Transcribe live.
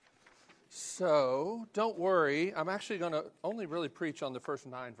So, don't worry. I'm actually going to only really preach on the first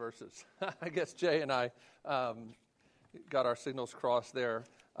 9 verses. I guess Jay and I got our signals crossed there.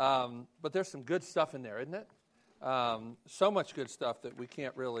 But there's some good stuff in there, isn't it? So much good stuff that we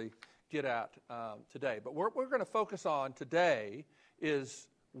can't really get at today. But what we're going to focus on today is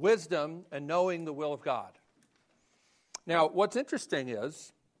wisdom and knowing the will of God. Now, what's interesting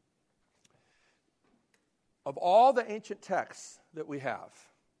is, of all the ancient texts that we have,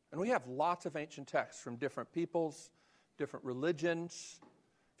 and we have lots of ancient texts from different peoples, different religions.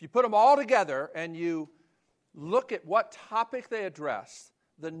 If you put them all together and you look at what topic they address,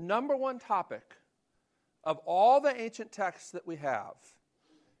 the number one topic of all the ancient texts that we have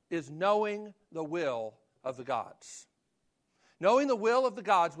is knowing the will of the gods. Knowing the will of the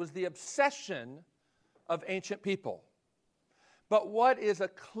gods was the obsession of ancient people. But what is a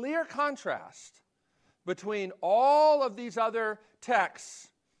clear contrast between all of these other texts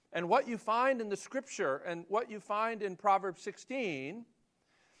and what you find in the Scripture and what you find in Proverbs 16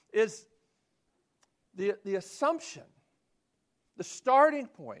 is the assumption, the starting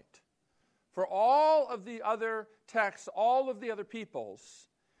point for all of the other texts, all of the other peoples,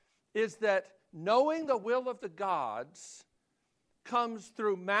 is that knowing the will of the gods comes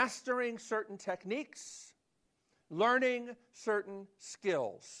through mastering certain techniques, learning certain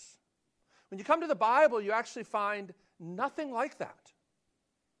skills. When you come to the Bible, you actually find nothing like that.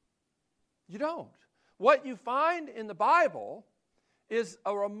 You don't. What you find in the Bible is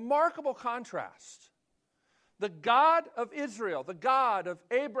a remarkable contrast. The God of Israel, the God of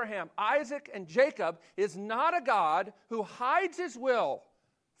Abraham, Isaac, and Jacob, is not a God who hides his will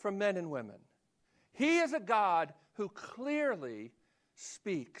from men and women. He is a God who clearly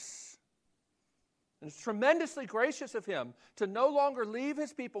speaks. And it's tremendously gracious of him to no longer leave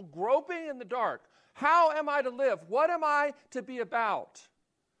his people groping in the dark. How am I to live? What am I to be about?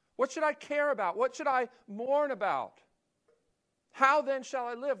 What should I care about? What should I mourn about? How then shall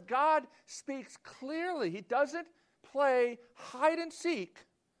I live? God speaks clearly. He doesn't play hide and seek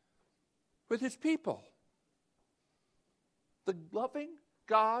with his people. The loving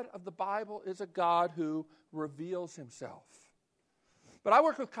God of the Bible is a God who reveals himself. But I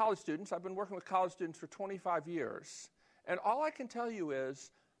work with college students. I've been working with college students for 25 years. And all I can tell you is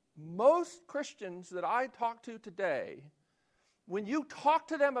most Christians that I talk to today, when you talk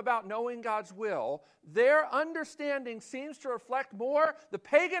to them about knowing God's will, their understanding seems to reflect more the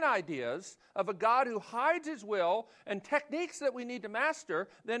pagan ideas of a God who hides his will and techniques that we need to master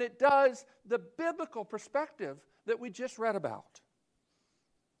than it does the biblical perspective that we just read about.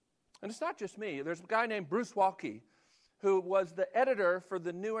 And it's not just me. There's a guy named Bruce Waltke who was the editor for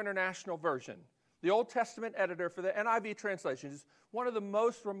the New International Version, the Old Testament editor for the NIV translation. He's one of the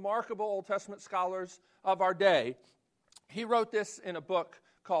most remarkable Old Testament scholars of our day. He wrote this in a book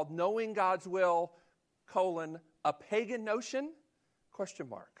called Knowing God's Will, A Pagan Notion, ?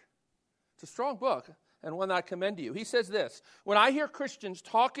 It's a strong book and one that I commend to you. He says this: when I hear Christians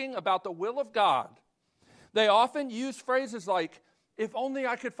talking about the will of God, they often use phrases like, if only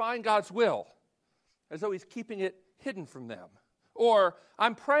I could find God's will, as though he's keeping it hidden from them. Or,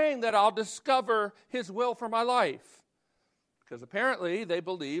 I'm praying that I'll discover his will for my life. Because apparently they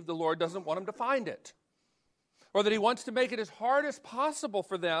believe the Lord doesn't want them to find it. Or that he wants to make it as hard as possible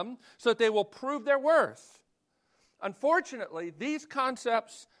for them so that they will prove their worth. Unfortunately, these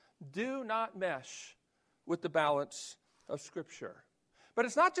concepts do not mesh with the balance of Scripture. But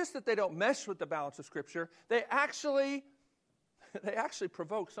it's not just that they don't mesh with the balance of Scripture, they actually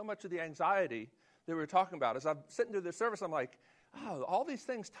provoke so much of the anxiety that we were talking about. As I'm sitting through this service, I'm like, oh, all these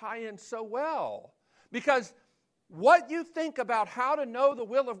things tie in so well. Because what you think about how to know the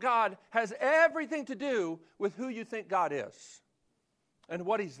will of God has everything to do with who you think God is and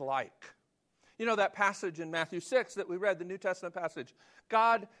what he's like. You know that passage in Matthew 6 that we read, the New Testament passage.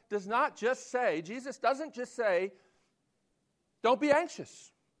 God does not just say, Jesus doesn't just say, don't be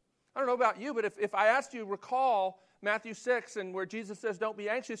anxious. I don't know about you, but if I asked you to recall Matthew 6 and where Jesus says don't be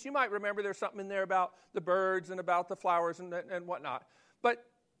anxious, you might remember there's something in there about the birds and about the flowers and whatnot. But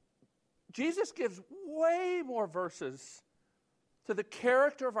Jesus gives way more verses to the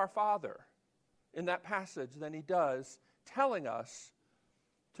character of our Father in that passage than he does telling us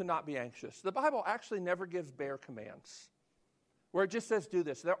to not be anxious. The Bible actually never gives bare commands where it just says do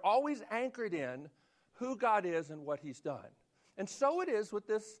this. They're always anchored in who God is and what he's done. And so it is with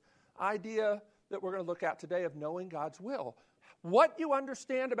this idea that we're going to look at today of knowing God's will. What you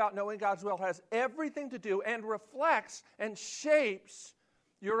understand about knowing God's will has everything to do and reflects and shapes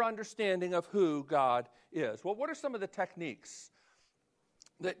your understanding of who God is. Well, what are some of the techniques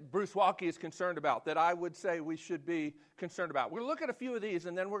that Bruce Waltke is concerned about, that I would say we should be concerned about. We'll look at a few of these,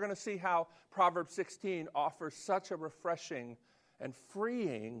 and then we're going to see how Proverbs 16 offers such a refreshing and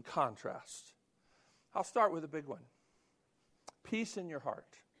freeing contrast. I'll start with a big one. Peace in your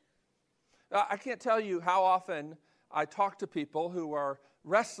heart. I can't tell you how often I talk to people who are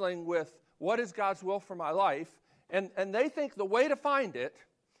wrestling with what is God's will for my life, and they think the way to find it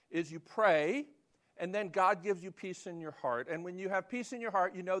is you pray, and then God gives you peace in your heart. And when you have peace in your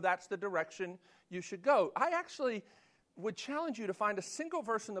heart, you know that's the direction you should go. I actually would challenge you to find a single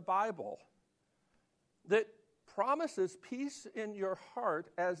verse in the Bible that promises peace in your heart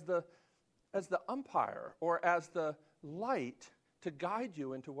as the umpire or as the light to guide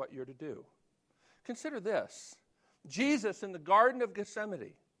you into what you're to do. Consider this. Jesus in the Garden of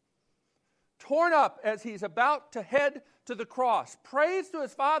Gethsemane, torn up as he's about to head to the cross, prays to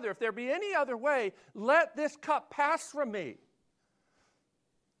his Father, if there be any other way, let this cup pass from me.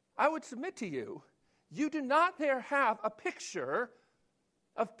 I would submit to you, you do not there have a picture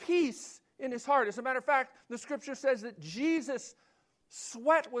of peace in his heart. As a matter of fact, the scripture says that Jesus'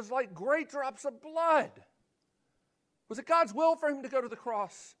 sweat was like great drops of blood. Was it God's will for him to go to the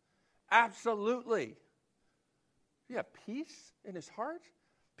cross? Absolutely. Do you have peace in his heart?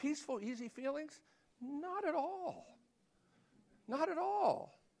 Peaceful, easy feelings? Not at all. Not at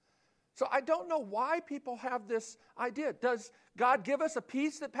all. So I don't know why people have this idea. Does God give us a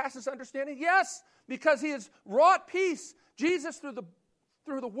peace that passes understanding? Yes, because he has wrought peace. Jesus, through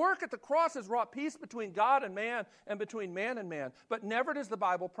the work at the cross, has wrought peace between God and man and between man and man. But never does the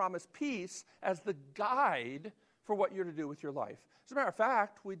Bible promise peace as the guide for what you're to do with your life. As a matter of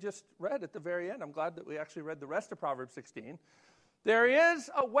fact, we just read at the very end, I'm glad that we actually read the rest of Proverbs 16, there is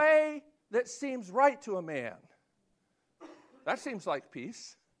a way that seems right to a man. That seems like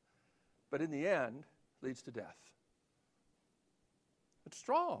peace, but in the end leads to death. It's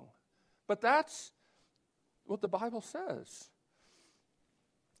strong, but that's what the Bible says.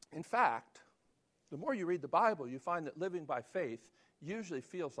 In fact, the more you read the Bible, you find that living by faith usually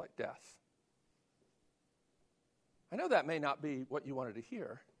feels like death. I know that may not be what you wanted to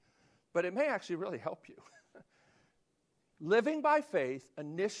hear, but it may actually really help you. Living by faith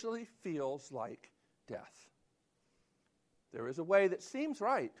initially feels like death. There is a way that seems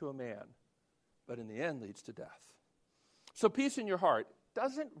right to a man, but in the end leads to death. So peace in your heart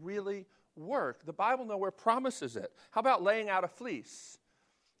doesn't really work. The Bible nowhere promises it. How about laying out a fleece?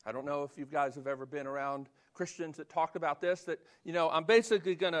 I don't know if you guys have ever been around Christians that talk about this, that, I'm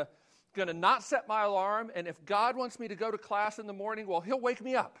basically going to not set my alarm, and if God wants me to go to class in the morning, well, he'll wake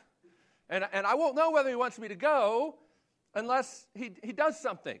me up. And I won't know whether he wants me to go unless he does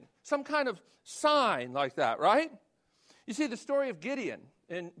something, some kind of sign like that, right? You see, the story of Gideon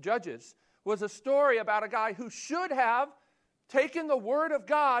in Judges was a story about a guy who should have taken the word of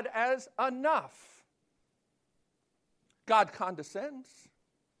God as enough. God condescends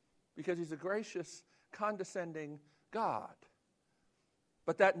because he's a gracious, condescending God.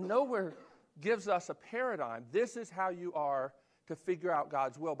 But that nowhere gives us a paradigm. This is how you are to figure out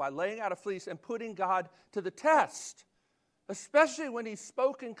God's will, by laying out a fleece and putting God to the test, especially when he's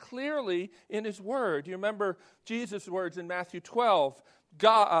spoken clearly in his word. You remember Jesus' words in Matthew 12.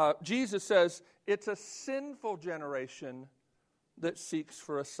 Jesus says, it's a sinful generation that seeks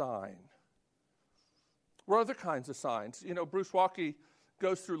for a sign. What other kinds of signs? Bruce Waltke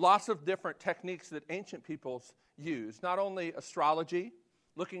goes through lots of different techniques that ancient peoples used. Not only astrology,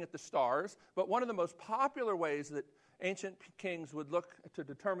 looking at the stars, but one of the most popular ways that ancient kings would look to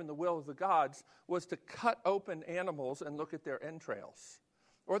determine the will of the gods was to cut open animals and look at their entrails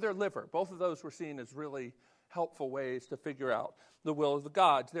or their liver. Both of those were seen as really helpful ways to figure out the will of the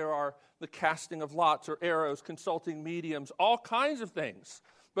gods. There are the casting of lots or arrows, consulting mediums, all kinds of things.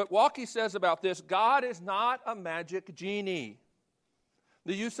 But Waltke says about this, God is not a magic genie.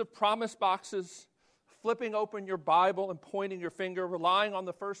 The use of promise boxes, flipping open your Bible and pointing your finger, relying on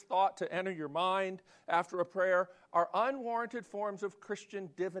the first thought to enter your mind after a prayer, are unwarranted forms of Christian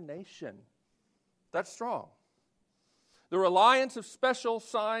divination. That's strong. The reliance of special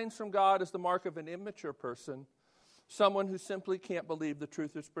signs from God is the mark of an immature person, someone who simply can't believe the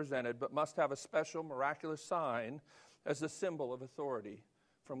truth is presented, but must have a special miraculous sign as a symbol of authority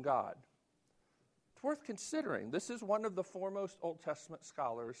from God. It's worth considering. This is one of the foremost Old Testament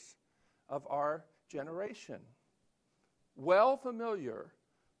scholars of our generation, well familiar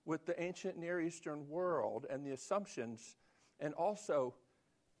with the ancient Near Eastern world and the assumptions, and also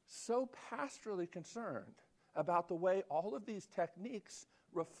so pastorally concerned about the way all of these techniques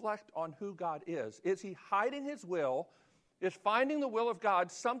reflect on who God is. Is he hiding his will? Is finding the will of God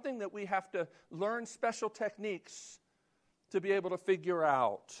something that we have to learn special techniques to be able to figure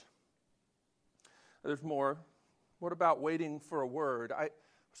out. There's more. What about waiting for a word? I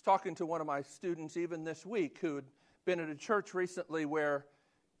was talking to one of my students even this week who had been at a church recently where,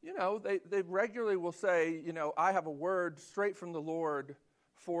 they regularly will say, I have a word straight from the Lord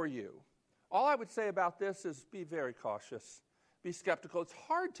for you. All I would say about this is be very cautious. Be skeptical. It's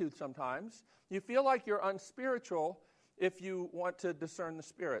hard to sometimes. You feel like you're unspiritual if you want to discern the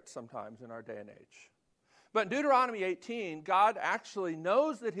Spirit sometimes in our day and age. But in Deuteronomy 18, God actually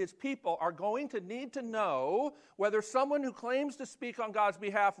knows that his people are going to need to know whether someone who claims to speak on God's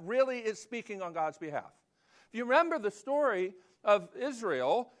behalf really is speaking on God's behalf. If you remember the story of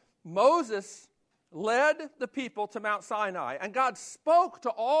Israel, Moses led the people to Mount Sinai, and God spoke to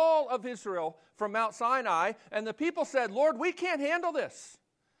all of Israel from Mount Sinai, and the people said, Lord, we can't handle this.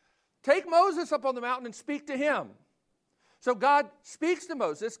 Take Moses up on the mountain and speak to him. So God speaks to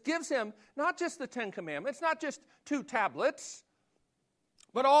Moses, gives him not just the 10 Commandments, not just 2 tablets,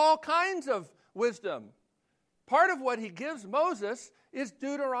 but all kinds of wisdom. Part of what he gives Moses is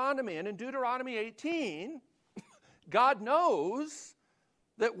Deuteronomy. And in Deuteronomy 18, God knows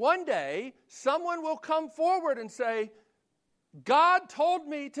that one day someone will come forward and say, God told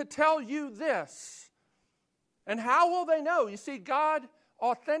me to tell you this. And how will they know? You see, God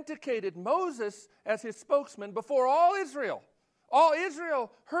authenticated Moses as his spokesman before all Israel. All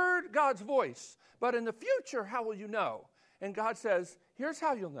Israel heard God's voice. But in the future, how will you know? And God says, here's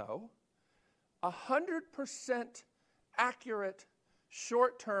how you'll know. 100% accurate,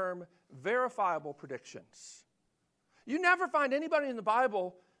 short-term, verifiable predictions. You never find anybody in the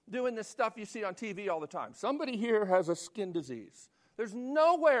Bible doing this stuff you see on TV all the time. Somebody here has a skin disease. There's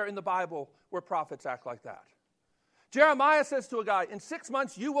nowhere in the Bible where prophets act like that. Jeremiah says to a guy, in 6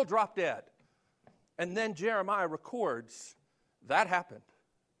 months you will drop dead. And then Jeremiah records, that happened.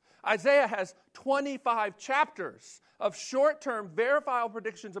 Isaiah has 25 chapters of short-term verifiable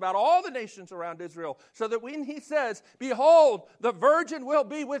predictions about all the nations around Israel, so that when he says, behold, the virgin will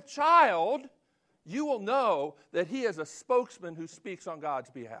be with child, you will know that he is a spokesman who speaks on God's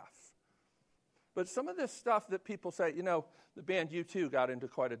behalf. But some of this stuff that people say, the band U2 got into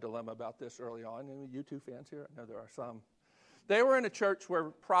quite a dilemma about this early on. Any U2 fans here? I know there are some. They were in a church where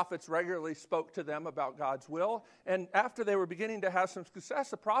prophets regularly spoke to them about God's will. And after they were beginning to have some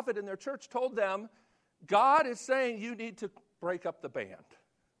success, a prophet in their church told them, God is saying you need to break up the band.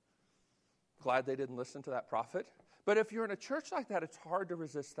 Glad they didn't listen to that prophet. But if you're in a church like that, it's hard to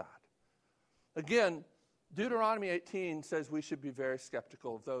resist that. Again, Deuteronomy 18 says we should be very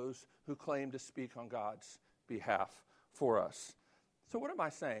skeptical of those who claim to speak on God's behalf for us. So what am I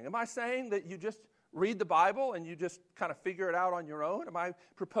saying? Am I saying that you just read the Bible and you just kind of figure it out on your own? Am I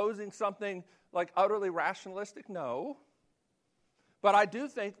proposing something like utterly rationalistic? No. But I do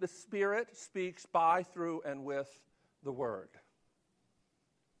think the Spirit speaks by, through, and with the Word.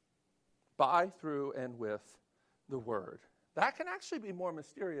 By, through, and with the Word. That can actually be more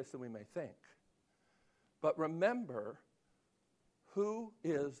mysterious than we may think. But remember, who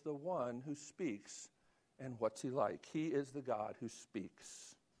is the one who speaks and what's he like? He is the God who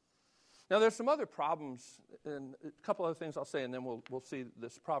speaks. Now, there's some other problems, and a couple other things I'll say, and then we'll see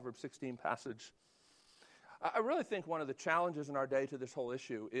this Proverbs 16 passage. I really think one of the challenges in our day to this whole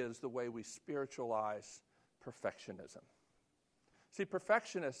issue is the way we spiritualize perfectionism. See,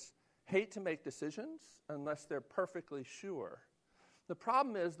 perfectionists hate to make decisions unless they're perfectly sure. The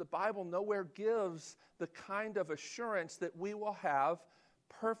problem is the Bible nowhere gives the kind of assurance that we will have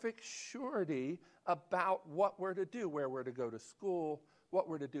perfect surety about what we're to do, where we're to go to school, what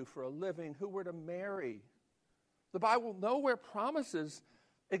we're to do for a living, who we're to marry. The Bible nowhere promises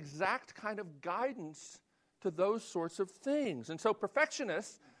exact kind of guidance to those sorts of things. And so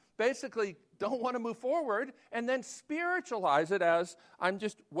perfectionists basically don't want to move forward and then spiritualize it as, I'm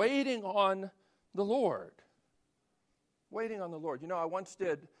just waiting on the Lord. Waiting on the Lord. I once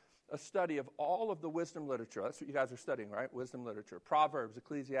did a study of all of the wisdom literature. That's what you guys are studying, right? Wisdom literature. Proverbs,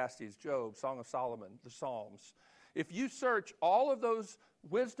 Ecclesiastes, Job, Song of Solomon, the Psalms. If you search all of those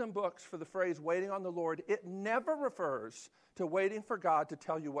wisdom books for the phrase waiting on the Lord, it never refers to waiting for God to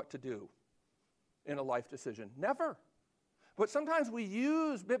tell you what to do in a life decision. Never. But sometimes we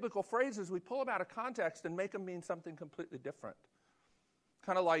use biblical phrases, we pull them out of context and make them mean something completely different.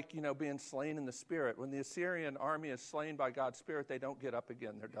 Kind of like, being slain in the Spirit. When the Assyrian army is slain by God's Spirit, they don't get up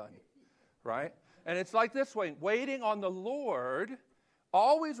again. They're done. Right? And it's like this way. Waiting on the Lord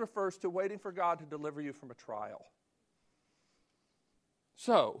always refers to waiting for God to deliver you from a trial.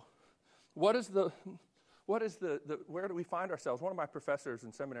 So, where do we find ourselves? One of my professors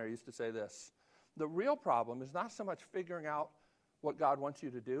in seminary used to say this. The real problem is not so much figuring out what God wants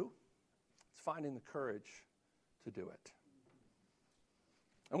you to do. It's finding the courage to do it.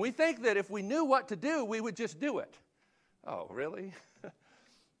 And we think that if we knew what to do, we would just do it. Oh, really?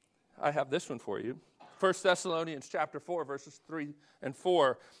 I have this one for you. 1 Thessalonians chapter 4, verses 3 and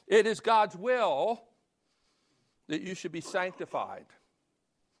 4. It is God's will that you should be sanctified,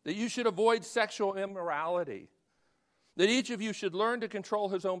 that you should avoid sexual immorality, that each of you should learn to control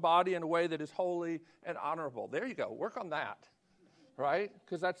his own body in a way that is holy and honorable. There you go. Work on that, right?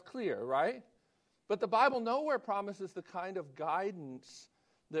 Because that's clear, right? But the Bible nowhere promises the kind of guidance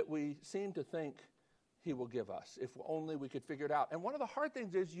that we seem to think he will give us, if only we could figure it out. And one of the hard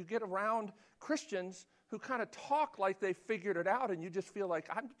things is you get around Christians who kind of talk like they figured it out, and you just feel like,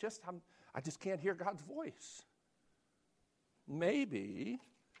 I just can't hear God's voice. Maybe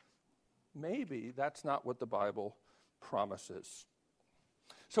that's not what the Bible promises.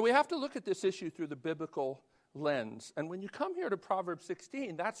 So we have to look at this issue through the biblical lens. And when you come here to Proverbs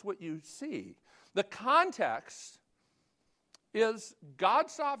 16, that's what you see. The context is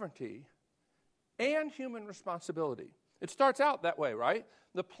God's sovereignty and human responsibility. It starts out that way, right?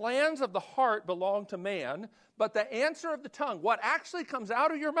 The plans of the heart belong to man, but the answer of the tongue, what actually comes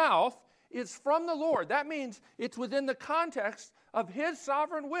out of your mouth, is from the Lord. That means it's within the context of his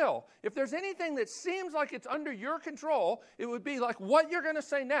sovereign will. If there's anything that seems like it's under your control, it would be like what you're going to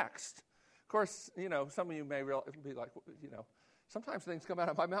say next. Of course, some of you may be like, sometimes things come out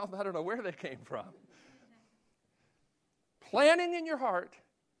of my mouth, I don't know where they came from. Planning in your heart,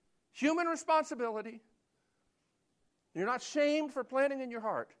 human responsibility. You're not shamed for planning in your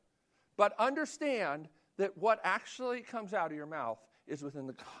heart, but understand that what actually comes out of your mouth is within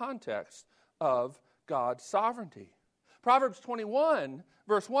the context of God's sovereignty. Proverbs 21,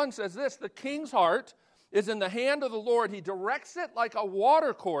 verse 1 says this, the king's heart is in the hand of the Lord. He directs it like a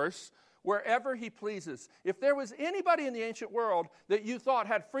watercourse wherever he pleases. If there was anybody in the ancient world that you thought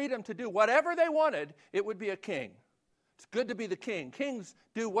had freedom to do whatever they wanted, it would be a king. It's good to be the king. Kings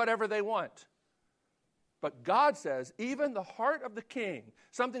do whatever they want. But God says, even the heart of the king,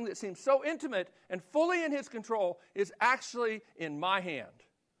 something that seems so intimate and fully in his control, is actually in my hand.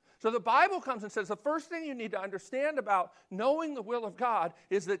 So the Bible comes and says the first thing you need to understand about knowing the will of God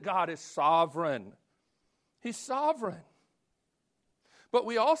is that God is sovereign. He's sovereign. But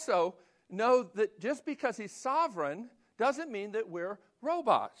we also know that just because he's sovereign doesn't mean that we're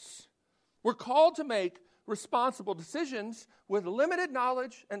robots. We're called to make responsible decisions with limited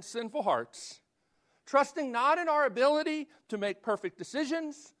knowledge and sinful hearts, trusting not in our ability to make perfect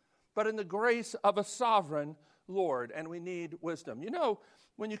decisions, but in the grace of a sovereign Lord, and we need wisdom.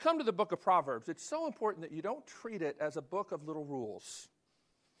 When you come to the book of Proverbs, it's so important that you don't treat it as a book of little rules.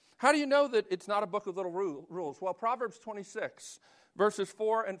 How do you know that it's not a book of little rules? Well, Proverbs 26, verses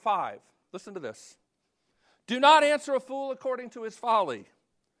 4 and 5. Listen to this. Do not answer a fool according to his folly,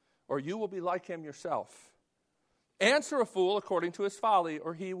 or you will be like him yourself. Answer a fool according to his folly,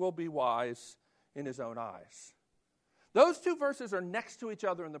 or he will be wise in his own eyes. Those two verses are next to each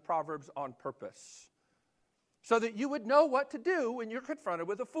other in the Proverbs on purpose, so that you would know what to do when you're confronted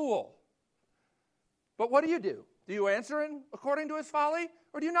with a fool. But what do? Do you answer him according to his folly,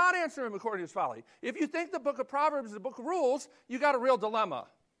 or do you not answer him according to his folly? If you think the book of Proverbs is a book of rules, you got a real dilemma.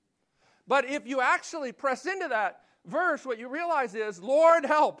 But if you actually press into that verse, what you realize is, Lord,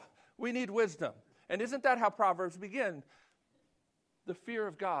 help, we need wisdom. And isn't that how Proverbs begin? The fear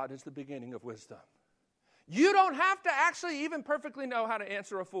of God is the beginning of wisdom. You don't have to actually even perfectly know how to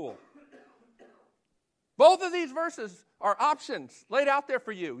answer a fool. Both of these verses are options laid out there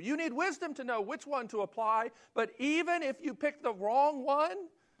for you. You need wisdom to know which one to apply, but even if you pick the wrong one,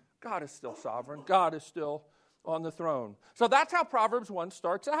 God is still sovereign. God is still on the throne. So that's how Proverbs 1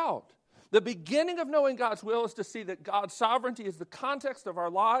 starts out. The beginning of knowing God's will is to see that God's sovereignty is the context of our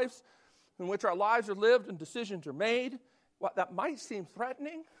lives, in which our lives are lived and decisions are made. What that might seem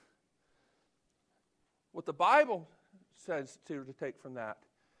threatening, what the Bible says to take from that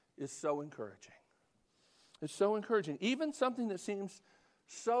is so encouraging. It's so encouraging. Even something that seems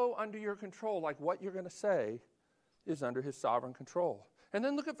so under your control, like what you're going to say, is under his sovereign control. And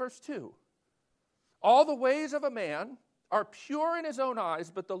then look at verse 2. All the ways of a man are pure in his own eyes,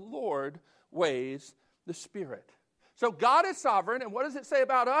 but the Lord weighs the spirit. So God is sovereign, and what does it say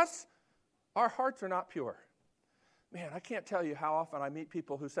about us? Our hearts are not pure. Man, I can't tell you how often I meet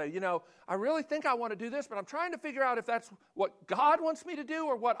people who say, I really think I want to do this, but I'm trying to figure out if that's what God wants me to do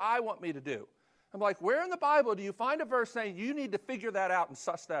or what I want me to do. I'm like, where in the Bible do you find a verse saying you need to figure that out and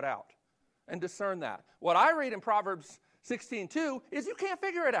suss that out and discern that? What I read in Proverbs 16:2 is you can't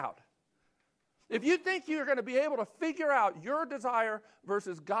figure it out. If you think you're going to be able to figure out your desire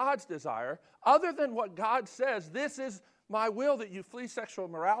versus God's desire, other than what God says, this is my will that you flee sexual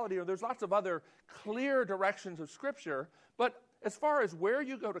immorality, or there's lots of other clear directions of Scripture, but as far as where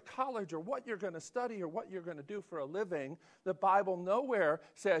you go to college or what you're going to study or what you're going to do for a living, the Bible nowhere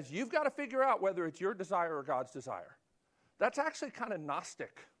says you've got to figure out whether it's your desire or God's desire. That's actually kind of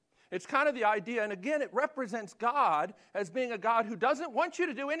Gnostic. It's kind of the idea, and again, it represents God as being a God who doesn't want you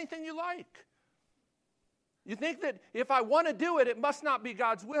to do anything you like. You think that if I want to do it, it must not be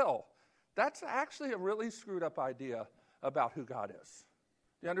God's will. That's actually a really screwed up idea about who God is.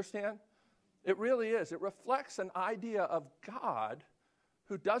 Do you understand? It really is. It reflects an idea of God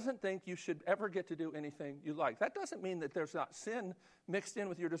who doesn't think you should ever get to do anything you like. That doesn't mean that there's not sin mixed in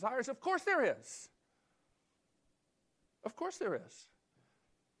with your desires. Of course there is. Of course there is.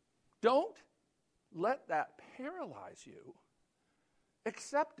 Don't let that paralyze you.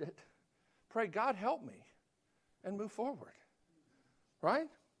 Accept it. Pray, God, help me, and move forward. Right?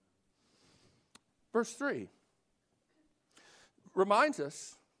 Verse 3 reminds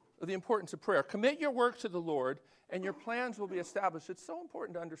us of the importance of prayer. Commit your work to the Lord, and your plans will be established. It's so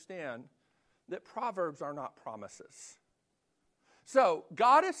important to understand that Proverbs are not promises. So,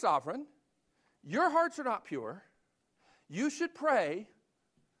 God is sovereign. Your hearts are not pure. You should pray.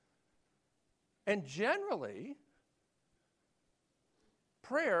 And generally,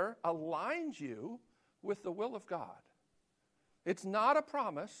 prayer aligns you with the will of God. It's not a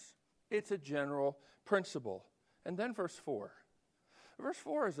promise. It's a general principle. And then verse 4. Verse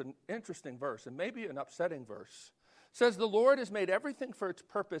 4 is an interesting verse, and maybe an upsetting verse. It says, the Lord has made everything for its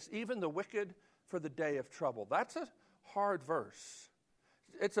purpose, even the wicked for the day of trouble. That's a hard verse.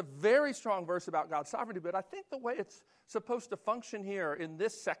 It's a very strong verse about God's sovereignty, but I think the way it's supposed to function here in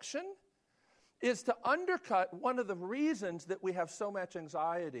this section is to undercut one of the reasons that we have so much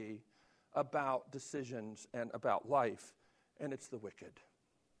anxiety about decisions and about life, and it's the wicked.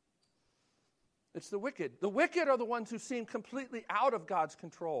 It's the wicked. The wicked are the ones who seem completely out of God's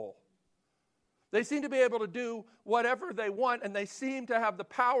control. They seem to be able to do whatever they want, and they seem to have the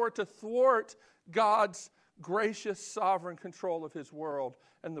power to thwart God's gracious, sovereign control of his world.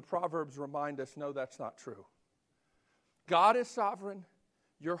 And the Proverbs remind us, no, that's not true. God is sovereign.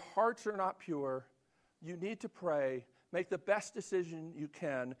 Your hearts are not pure. You need to pray. Make the best decision you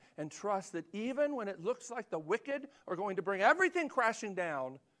can, and trust that even when it looks like the wicked are going to bring everything crashing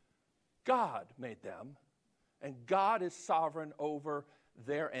down, God made them, and God is sovereign over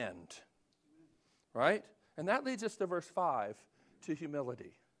their end. Right? And that leads us to verse 5, to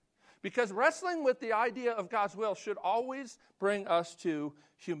humility. Because wrestling with the idea of God's will should always bring us to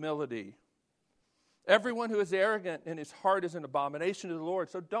humility. Everyone who is arrogant in his heart is an abomination to the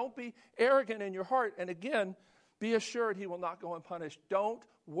Lord. So don't be arrogant in your heart. And again, be assured he will not go unpunished. Don't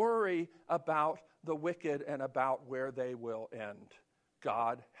worry about the wicked and about where they will end.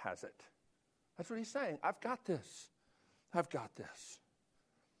 God has it. That's what he's saying. I've got this. I've got this.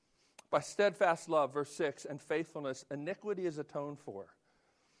 By steadfast love, verse 6, and faithfulness, iniquity is atoned for.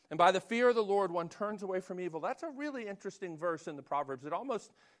 And by the fear of the Lord, one turns away from evil. That's a really interesting verse in the Proverbs. It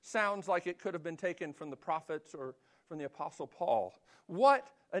almost sounds like it could have been taken from the prophets or from the Apostle Paul. What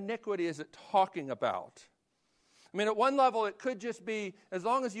iniquity is it talking about? I mean, at one level, it could just be, as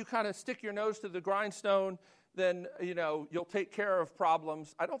long as you kind of stick your nose to the grindstone, then, you'll take care of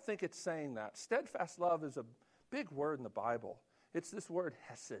problems. I don't think it's saying that. Steadfast love is a big word in the Bible. It's this word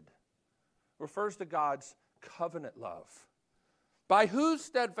hesed. It refers to God's covenant love. By whose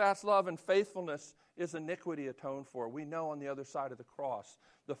steadfast love and faithfulness is iniquity atoned for? We know on the other side of the cross.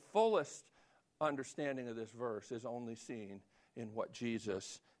 The fullest understanding of this verse is only seen in what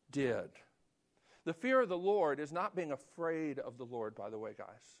Jesus did. The fear of the Lord is not being afraid of the Lord, by the way,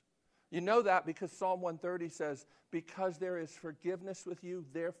 guys. You know that because Psalm 130 says, because there is forgiveness with you,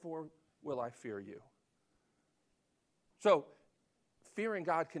 therefore will I fear you. So, fearing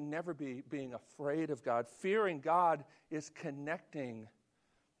God can never be being afraid of God. Fearing God is connecting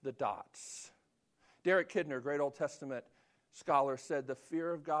the dots. Derek Kidner, great Old Testament scholar, said the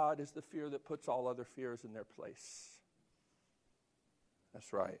fear of God is the fear that puts all other fears in their place.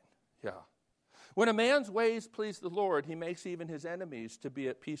 That's right, yeah. When a man's ways please the Lord, he makes even his enemies to be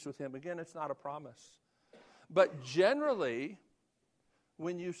at peace with him. Again, it's not a promise. But generally,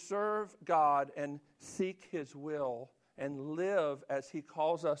 when you serve God and seek his will and live as he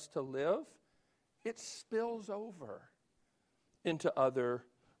calls us to live, it spills over into other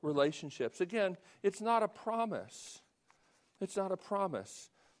relationships. Again, it's not a promise. It's not a promise.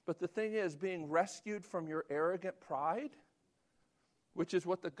 But the thing is, being rescued from your arrogant pride, which is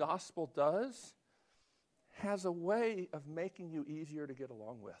what the gospel does, has a way of making you easier to get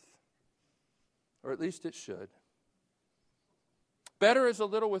along with. Or at least it should. Better is a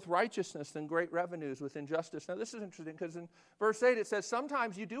little with righteousness than great revenues with injustice. Now this is interesting because in verse 8 it says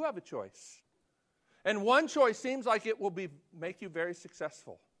sometimes you do have a choice. And one choice seems like it will make you very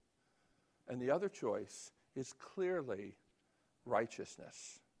successful. And the other choice is clearly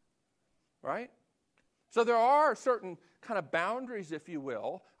righteousness. Right? So there are certain kind of boundaries, if you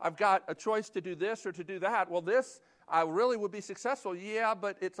will. I've got a choice to do this or to do that. Well, this, I really would be successful. Yeah,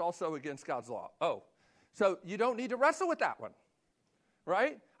 but it's also against God's law. Oh, so you don't need to wrestle with that one.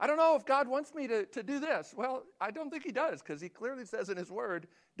 Right? I don't know if God wants me to do this. Well, I don't think he does, because he clearly says in his word,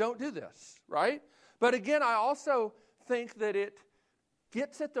 don't do this. Right? But again, I also think that it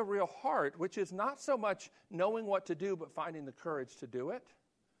gets at the real heart, which is not so much knowing what to do, but finding the courage to do it.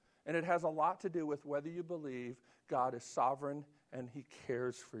 And it has a lot to do with whether you believe God is sovereign and he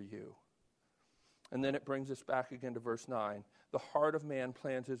cares for you. And then it brings us back again to verse 9. The heart of man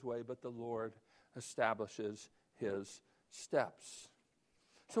plans his way, but the Lord establishes his steps.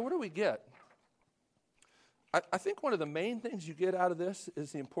 So what do we get? I think one of the main things you get out of this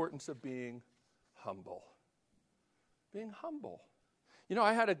is the importance of being humble. Being humble. You know,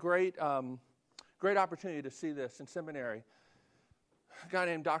 I had a great opportunity to see this in seminary. A guy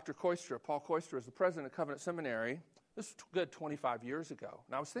named Dr. Koistra, Paul Koistra, is the president of Covenant Seminary. This was good 25 years ago.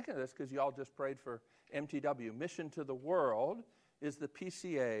 And I was thinking of this because you all just prayed for MTW. Mission to the World is the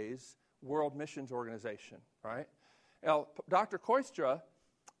PCA's World Missions Organization, right? Now, Dr. Koistra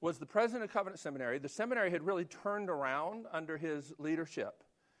was the president of Covenant Seminary. The seminary had really turned around under his leadership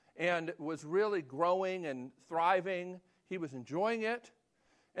and was really growing and thriving. He was enjoying it.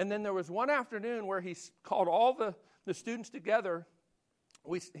 And then there was one afternoon where he called all the students together.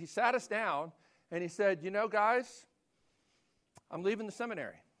 He sat us down and he said, you know, guys, I'm leaving the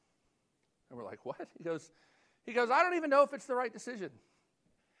seminary. And we're like, what? He goes, I don't even know if it's the right decision.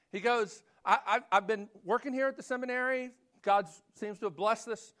 He goes, I've been working here at the seminary. God seems to have blessed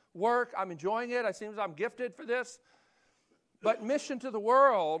this work. I'm enjoying it. It seems I'm gifted for this. But Mission to the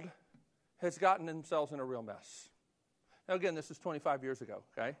World has gotten themselves in a real mess. Now, again, this is 25 years ago,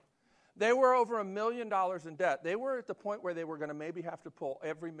 okay? They were over $1 million in debt. They were at the point where they were going to maybe have to pull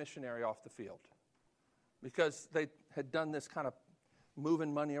every missionary off the field because they had done this kind of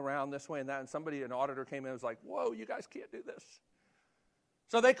moving money around this way and that, and an auditor came in and was like, whoa, you guys can't do this.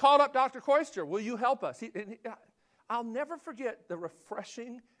 So they called up Dr. Koistra, will you help us? I'll never forget the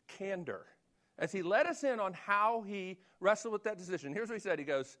refreshing candor as he led us in on how he wrestled with that decision. Here's what he said. He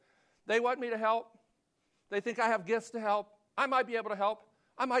goes, they want me to help. They think I have gifts to help. I might be able to help.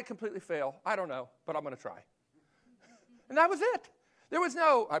 I might completely fail. I don't know, but I'm going to try. And that was it. There was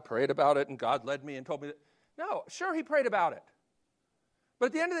no, I prayed about it and God led me and told me that. No, sure, he prayed about it. But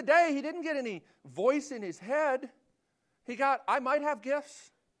at the end of the day, he didn't get any voice in his head. He got, I might have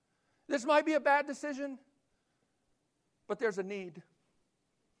gifts. This might be a bad decision, but there's a need.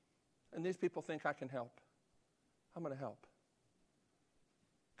 And these people think I can help. I'm going to help.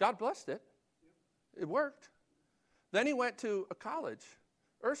 God blessed it. It worked. Then he went to a college,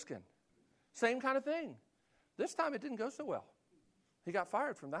 Erskine. Same kind of thing. This time it didn't go so well. He got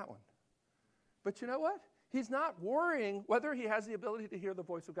fired from that one. But you know what? He's not worrying whether he has the ability to hear the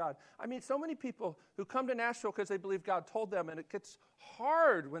voice of God. I mean, so many people who come to Nashville because they believe God told them, and it gets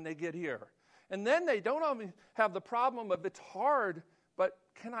hard when they get here. And then they don't only have the problem of it's hard, but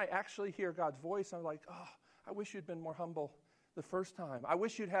can I actually hear God's voice? I'm like, oh, I wish you'd been more humble the first time. I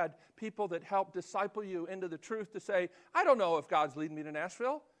wish you'd had people that helped disciple you into the truth to say, I don't know if God's leading me to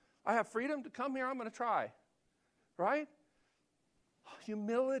Nashville. I have freedom to come here. I'm going to try. Right?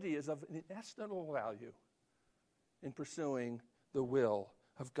 Humility is of inestimable value in pursuing the will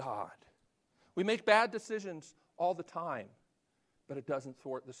of God. We make bad decisions all the time, but it doesn't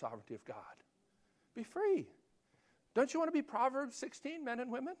thwart the sovereignty of God. Be free. Don't you want to be Proverbs 16, men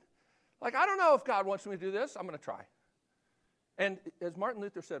and women? Like, I don't know if God wants me to do this. I'm going to try. And as Martin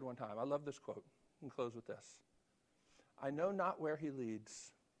Luther said one time, I love this quote, and close with this. I know not where he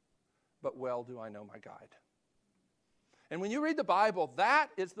leads, but well do I know my guide. And when you read the Bible, that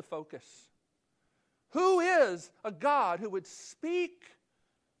is the focus. Who is a God who would speak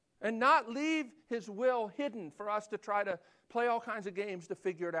and not leave his will hidden for us to try to play all kinds of games to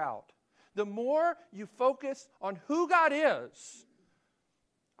figure it out? The more you focus on who God is,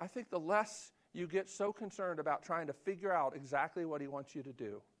 I think the less you get so concerned about trying to figure out exactly what he wants you to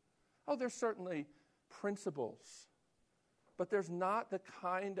do. Oh, there's certainly principles, but there's not the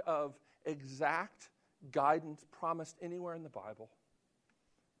kind of exact guidance promised anywhere in the Bible.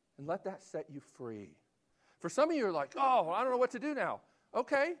 And let that set you free. For some of you are like, oh, I don't know what to do now.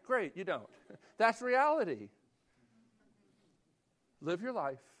 Okay, great, you don't. That's reality. Live your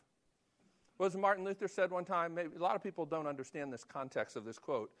life. What was Martin Luther said one time? Maybe a lot of people don't understand this context of this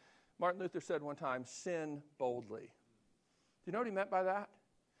quote. Martin Luther said one time, sin boldly. Do you know what he meant by that?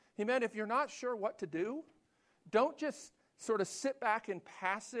 He meant if you're not sure what to do, don't just sort of sit back in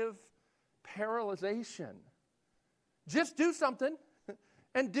passive paralyzation. Just do something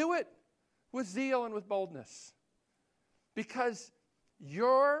and do it with zeal and with boldness. Because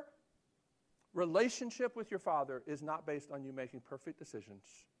your relationship with your Father is not based on you making perfect decisions.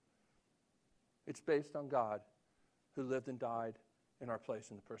 It's based on God who lived and died in our place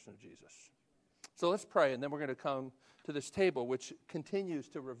in the person of Jesus. So let's pray, and then we're going to come to this table, which continues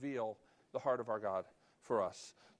to reveal the heart of our God for us.